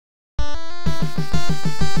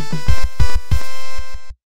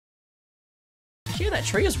Actually, that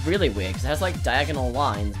tree is really weird because it has like diagonal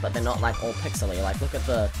lines, but they're not like all pixely. Like look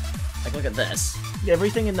at this.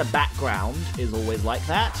 Everything in the background is always like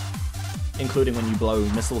that, including when you blow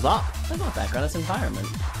missiles up. That's not background, it's environment.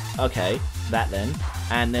 Okay, that then.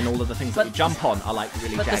 And then all of the things that you jump on are like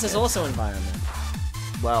really jagged. But this is also environment.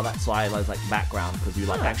 Well, that's why I was like background, because you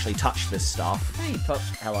like actually touch this stuff. Hey,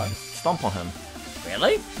 hello. Stomp on him.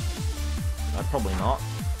 Really? Probably not.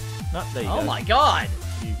 No, there you go. Oh my god!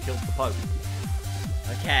 You killed the Pope.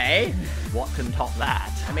 Okay. What can top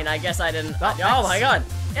that? I mean, I guess I didn't. Oh my god!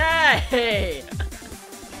 Yay!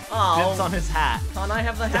 Oh. Dibs on his hat. Can't I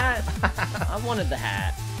have the hat? I wanted the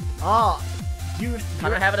hat. Oh,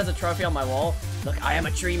 Can't I have it as a trophy on my wall? Look, I am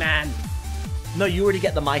a tree man. No, you already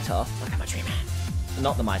get the mitre. Look, I'm a tree man.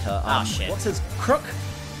 Not the mitre. Oh shit. What's his crook?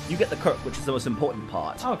 You get the crook, which is the most important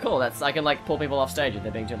part. Oh cool, I can like pull people off stage if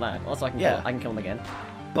they're being too loud. Also, I can kill them again.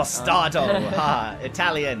 Bastardo! Ha!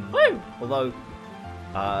 Italian! Woo! Although,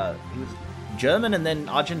 he was German and then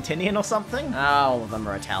Argentinian or something? All of them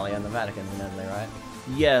are Italian. The Vatican's in Italy, right?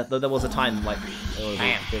 Yeah, though there was a time, like,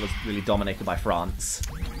 it was really dominated by France.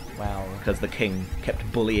 Wow. Because the king kept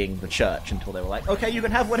bullying the church until they were like, okay, you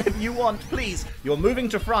can have whatever you want, please. You're moving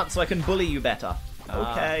to France so I can bully you better.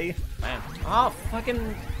 Okay. Man. Oh,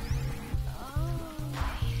 fucking...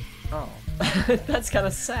 Oh. That's kind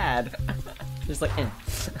of sad. Just like,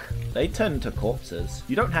 They turn into corpses.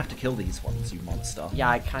 You don't have to kill these ones, you monster. Yeah,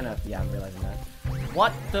 I'm realizing that.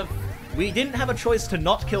 What the... We didn't have a choice to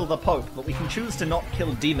not kill the Pope, but we can choose to not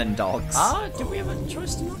kill demon dogs. Did we have a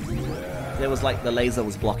choice to not kill There was like, the laser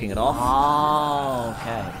was blocking it off. Oh,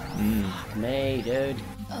 okay. Fuck me, dude.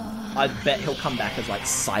 I bet he'll come back as like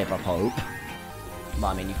Cyber Pope. Well,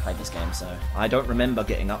 I mean, you've played this game, so... I don't remember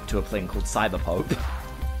getting up to a thing called Cyber Pope.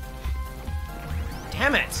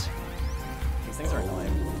 Damn it! These things are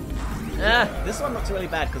annoying. This one looks really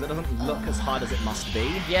bad because it doesn't look as hard as it must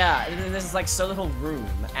be. Yeah, there's like so little room,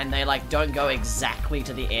 and they like don't go exactly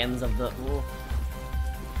to the ends of the...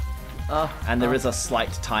 And there is a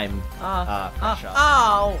slight time pressure.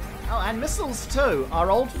 Oh, and missiles too,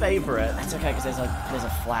 our old favourite. That's okay, because there's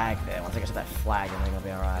a flag there. Once I get to that flag, I think I'll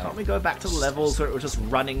be alright. Can't we go back to the levels where it was just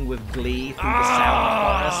running with glee through the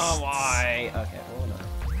sound forests? Why? Okay,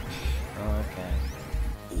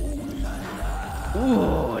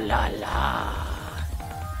 Ooh la la.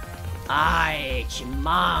 Ay,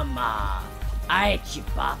 mama. Ay,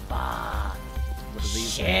 papa. What are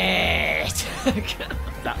these? Shit.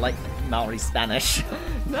 That like Maori Spanish?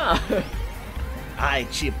 No. Ay,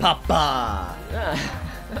 chipapa.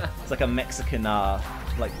 It's like a Mexican,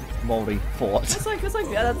 like Maori fort. That's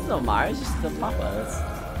not Maori, it's just the papa.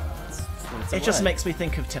 It just makes me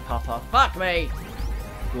think of Te Papa. Fuck me.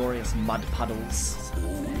 Glorious mud puddles.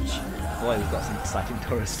 Boy, we've got some exciting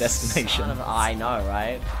tourist destinations. I know,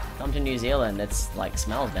 right? Come to New Zealand, it's like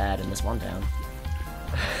smells bad in this one town.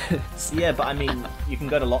 Yeah, but I mean, you can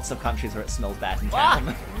go to lots of countries where it smells bad in town.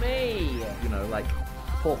 Fuck me! You know, like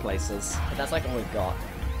poor places. But that's like all we've got.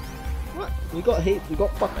 What? We got heat. We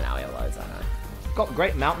got fucking. Now we have loads, I know. Got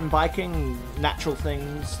great mountain biking, natural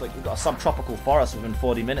things. Like we've got a subtropical forest within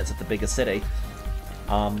 40 minutes of the biggest city.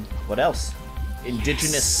 What else?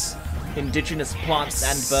 Indigenous plants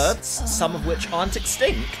and birds, some of which aren't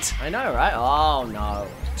extinct. I know, right? Oh no.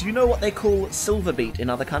 Do you know what they call silver beet in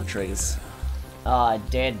other countries?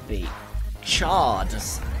 Deadbeat. Chard.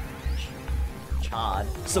 Chard.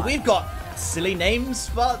 So we've got silly names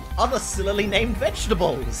for other sillily named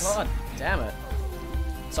vegetables. God damn it.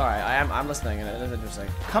 Sorry, I'm listening and it is interesting.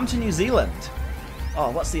 Come to New Zealand. Oh,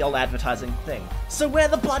 what's the old advertising thing? So where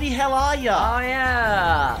the bloody hell are ya? Oh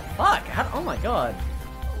yeah. Fuck. Oh my god.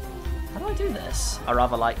 How do I do this? I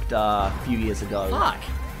rather liked a few years ago. Fuck.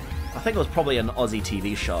 I think it was probably an Aussie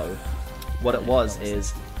TV show. What it was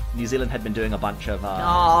is New Zealand had been doing a bunch of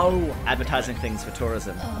advertising things for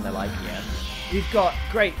tourism, and they're like, yeah, we've got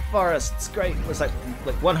great forests, it's like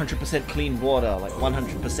 100% clean water, like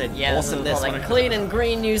 100% awesome this, like clean and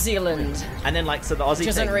green New Zealand. And then like so the Aussie which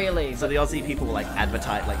isn't really. So the Aussie people were like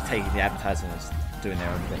taking the advertising and just doing their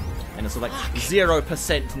own thing. And it's like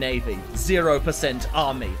 0% Navy, 0%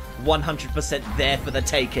 Army, 100% there for the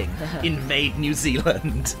taking. Invade New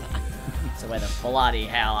Zealand. So where the bloody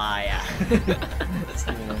hell are ya? This is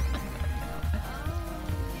getting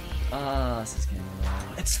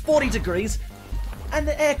annoying. It's 40 degrees, and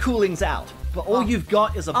the air cooling's out. But all you've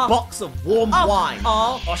got is a box of warm wine.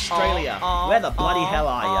 Australia, where the bloody hell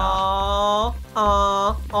are ya?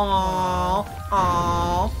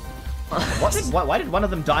 Why did one of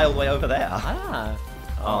them die all the way over there? I don't know.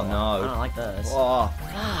 Oh no. I don't like this. Oh,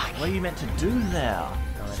 what are you meant to do there?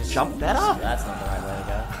 Just jump better? That's not the right way to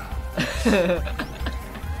go.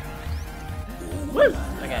 Woo!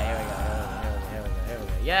 Okay, here we go. Here we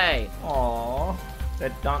go. Yay! Aww.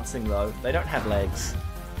 They're dancing though. They don't have legs.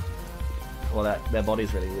 Well, their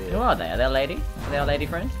body's really weird. Who are they? Are they a lady? Are they a lady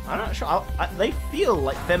friend? I'm not sure. They feel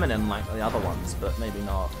like feminine like the other ones, but maybe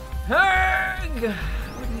not. How do you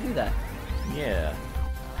do that? Yeah.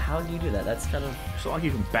 How do you do that? That's kind of... It's not like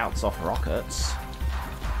you can bounce off rockets.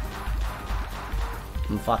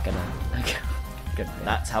 I'm fucking it. Good.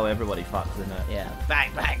 That's how everybody fucks, isn't it? Yeah.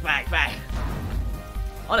 Bang, bang, bang, bang.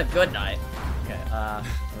 On a good night. Okay, let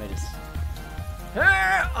me just...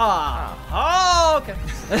 Oh, okay.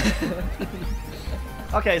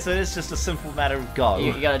 Okay, so it's just a simple matter of go.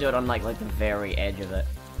 You gotta do it on like the very edge of it.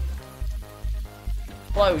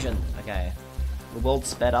 Explosion. Okay. The world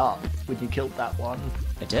sped up when you killed that one.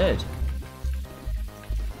 It did.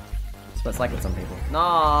 That's what it's like with some people.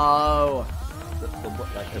 No! As soon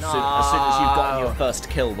as you've gotten your first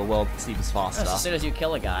kill, the world seems faster. As soon as you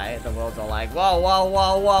kill a guy, the world's all like, whoa, whoa,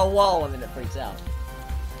 whoa, whoa, whoa, and then it freaks out.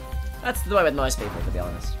 That's the way with most people, to be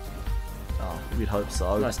honest. Oh, we'd hope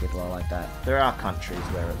so. Most people are like that. There are countries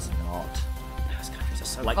where it's not. Those countries are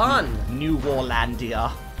so like fun! New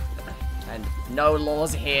Warlandia. And no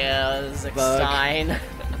laws here, Zechstein.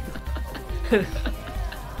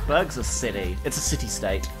 Berg's a city. It's a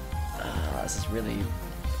city-state. This is really...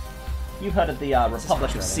 You've heard of the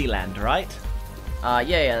Republic of Sealand, right?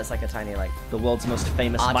 Yeah, it's like a tiny, like... The world's most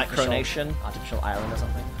famous micronation. Artificial island or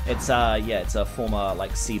something. It's, it's a former,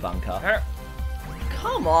 like, sea bunker.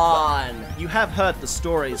 Come on! You have heard the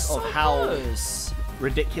stories of how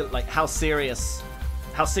ridiculous, like, how serious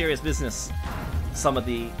business some of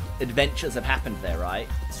the adventures have happened there, right?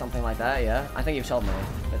 Something like that, yeah. I think you've told me,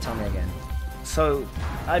 but tell me again. So,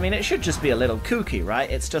 I mean, it should just be a little kooky, right?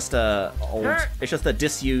 It's just it's just a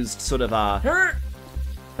disused sort of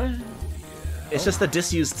it's just a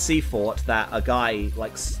disused sea fort that a guy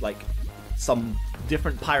like some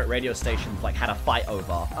different pirate radio stations like had a fight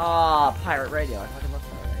over. Ah, pirate radio. I fucking love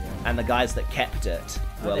pirate radio. And the guys that kept it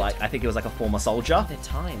were like, I think he was like a former soldier. They're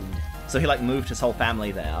timed. So he like moved his whole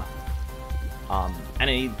family there. And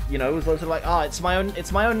he, you know, was sort of like, it's my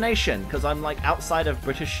own nation, because I'm, like, outside of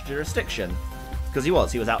British jurisdiction. Because he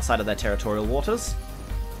was outside of their territorial waters.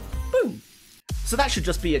 Boom! So that should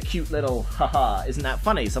just be a cute little, haha, isn't that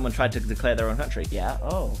funny? Someone tried to declare their own country. Yeah,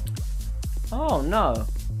 oh. Oh, no.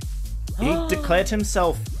 He declared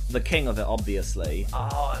himself the king of it, obviously.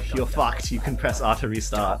 Oh, you're fucked, you can press R to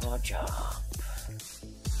restart. Double jump.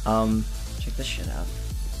 Check this shit out.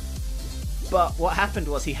 But what happened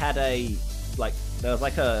was he had there was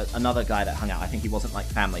like another guy that hung out. I think he wasn't like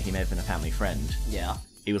family. He may have been a family friend. Yeah.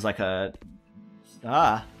 He was like Oh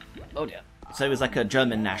dear. So he was like a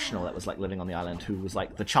German national that was like living on the island who was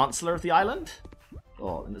like the chancellor of the island.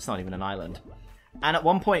 Oh, it's not even an island. And at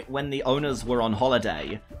one point when the owners were on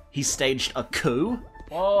holiday, he staged a coup.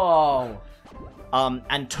 Oh.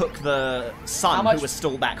 And took the son who was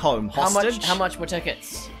still back home hostage. How much were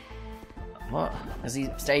tickets? What? Because he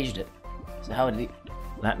staged it. So how did he...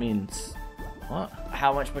 That means... What?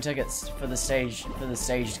 How much were tickets for the staged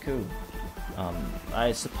coup?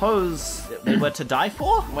 I suppose they were to die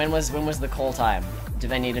for? When was the call time? Do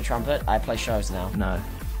they need a trumpet? I play shows now. No.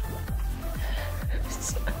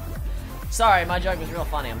 Sorry, my joke was real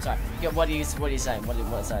funny. I'm sorry. What are you saying?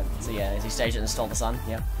 What's that? So yeah, is he staged it and stole the sun?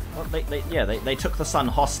 Yeah. Well, they took the son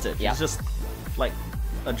hostage. Yeah. He's just like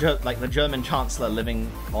the German chancellor living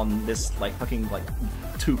on this like fucking like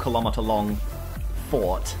 2 kilometer long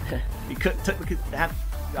fort. He took the kid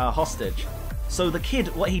hostage. So the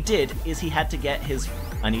kid, what he did is he had to get his...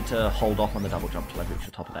 I need to hold off on the double jump till I reach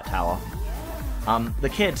the top of that tower. The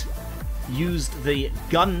kid used the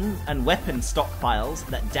gun and weapon stockpiles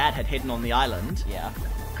that Dad had hidden on the island. Yeah.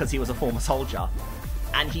 Because he was a former soldier.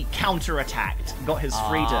 And he counterattacked, got his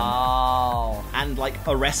freedom. Oh. And, like,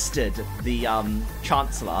 arrested the,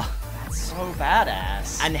 Chancellor. That's so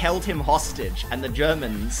badass. And held him hostage. And the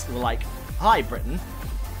Germans were like, "Hi, Britain.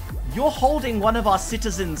 You're holding one of our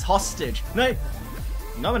citizens hostage." No,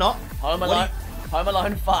 we're not. Home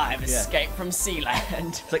Alone 5, Escape from Sealand.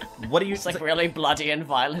 It's like, what are you... It's like really bloody and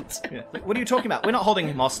violent. Yeah. Like, what are you talking about? We're not holding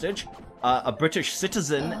him hostage. A British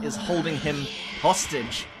citizen is holding him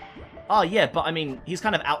hostage. Oh, yeah, but I mean, he's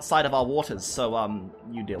kind of outside of our waters, so,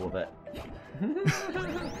 you deal with it.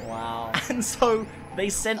 Wow. And so they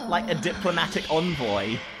sent, like, a diplomatic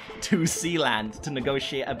envoy to Sealand to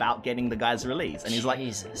negotiate about getting the guy's release. And he's like,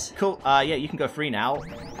 Jesus. Cool, yeah, you can go free now.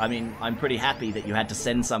 I mean, I'm pretty happy that you had to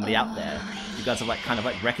send somebody out there. You guys have, like, kind of,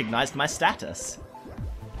 like, recognized my status.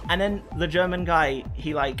 And then the German guy,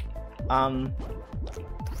 he, like,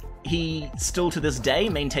 he still to this day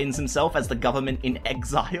maintains himself as the government in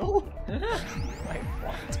exile. Wait,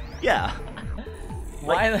 what? Yeah.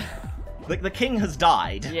 Why? The king has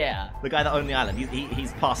died. Yeah. The guy that owned the island,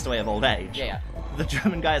 he's passed away of old age. Yeah. The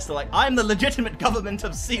German guy is still like, I'm the legitimate government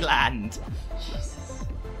of Sealand. Jesus.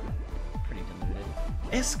 Pretty deluded.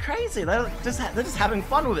 It's crazy. They're just having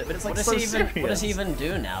fun with it, but it's like so serious. What does he even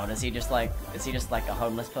do now? Is he just like a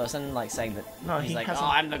homeless person, like saying that? No, he's he like, has oh,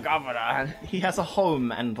 I'm the governor. He has a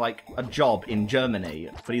home and like a job in Germany,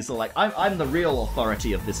 but he's still like, I'm the real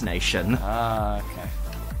authority of this nation. Ah, okay.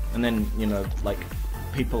 And then, you know, like,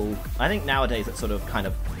 people... I think nowadays it's sort of kind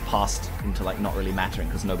of passed into, like, not really mattering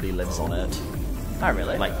because nobody lives on it. Oh,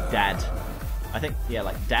 really? Like, Dad... I think, yeah,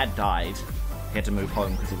 like, Dad died. He had to move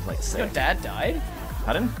home because he was, like, sick. Your dad died?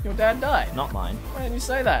 Pardon? Your dad died? Not mine. Why didn't you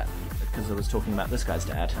say that? Because I was talking about this guy's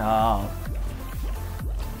dad. Oh.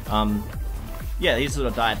 Yeah, he sort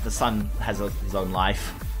of died. The son has his own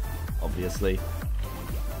life, obviously.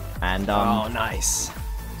 And, Oh, nice.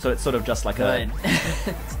 So it's sort of just like Good.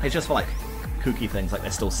 It's just for like kooky things, like they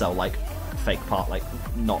still sell like fake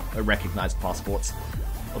not recognized passports.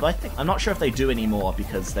 Although I'm not sure if they do anymore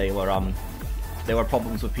because there were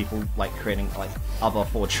problems with people like creating like other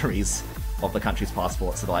forgeries of the country's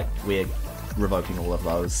passports. So like we're revoking all of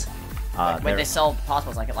those. When they sell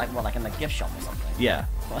passports, like in the gift shop or something. Yeah.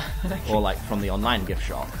 Or like from the online gift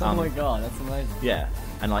shop. Oh my god, that's amazing. Yeah.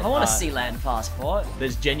 And like, I want a Sealand passport.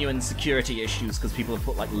 There's genuine security issues because people have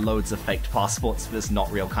put like loads of faked passports for this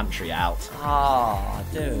not real country out. Oh,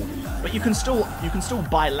 dude. But you can still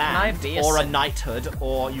buy land or a knighthood,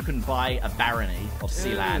 or you can buy a barony of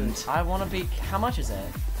Sealand. I want to be. How much is it?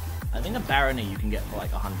 I think a barony you can get for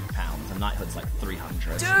like £100. A knighthood's like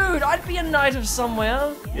 300. Dude, I'd be a knight of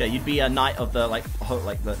somewhere. Yeah, you'd be a knight of the like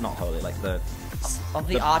not holy, like the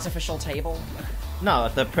artificial table. No,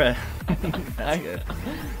 That's good.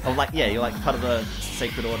 Oh, like, yeah, you're like part of the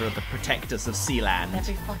Sacred Order of the Protectors of Sealand.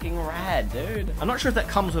 That'd be fucking rad, dude. I'm not sure if that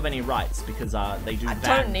comes with any rights, because they do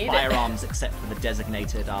ban firearms except for the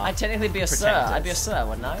designated I'd technically be a protectors. sir. I'd be a sir,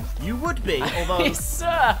 wouldn't I? You would be, although... I'd be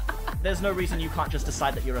sir! There's no reason you can't just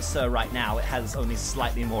decide that you're a sir right now. It has only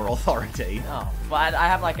slightly more authority. Oh, but I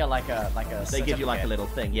have like a They give you like a little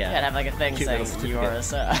thing, yeah. Yeah, I'd have like a thing saying you are a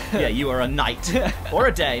sir. Yeah, you are a knight. Or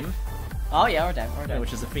a dame. Oh yeah, or a dame.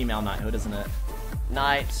 Which is a female knighthood, isn't it?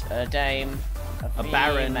 Knight, a dame, a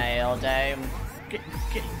baron, male dame.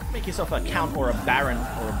 Make yourself a count or a baron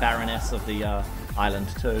or a baroness of the island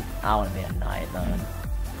too. I want to be a knight though.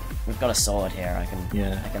 We've got a sword here. I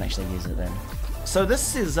can actually use it then. So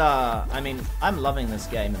this is I mean, I'm loving this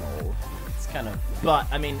game and all. It's kind of, but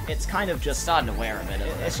I mean, it's kind of just starting to wear a bit of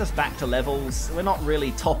it. It's just back to levels. We're not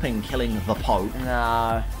really topping killing the Pope.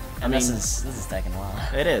 No. And this is taking a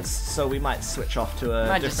while. It is, so we might switch off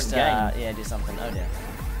to a different game. Yeah, do something. Oh dear.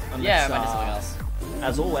 Unless, yeah, might do something else.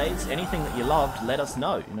 As always, anything that you loved, let us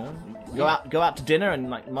know. You know, go out to dinner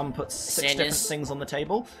and like Mum puts 6 different things on the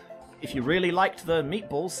table. If you really liked the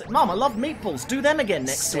meatballs, Mum, I love meatballs. Do them again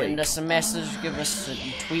next week. Send us a message. Give us a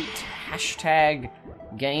tweet. Hashtag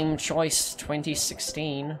Game Choice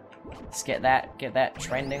 2016. Let's get that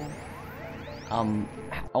trending.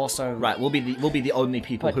 Also, right, we'll be the only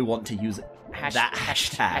people who want to use that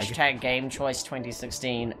hashtag. Hashtag Game Choice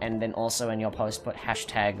 2016, and then also in your post put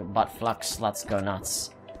hashtag buttflux sluts go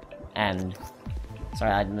nuts. And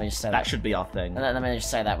sorry, let me just say that. That should be our thing. Let me just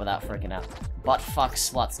say that without freaking out. Buttfuck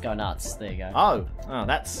sluts go nuts. There you go. Oh,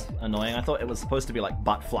 that's annoying. I thought it was supposed to be like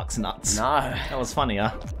buttflux nuts. No, that was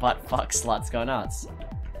funnier. Buttfuck sluts go nuts.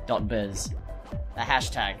 .biz. The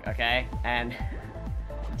hashtag, okay? And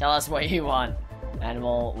tell us what you want, and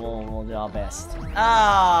we'll do our best.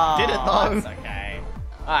 Oh, did it though? That's okay.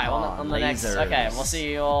 All right, well, on the next. Okay, we'll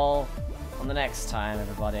see you all on the next time,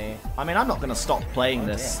 everybody. I mean, I'm not gonna stop playing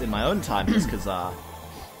this in my own time just because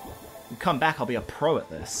come back, I'll be a pro at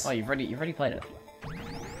this. Oh, you've already played it.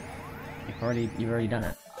 You've already done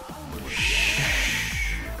it.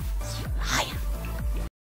 Shh. Hiya.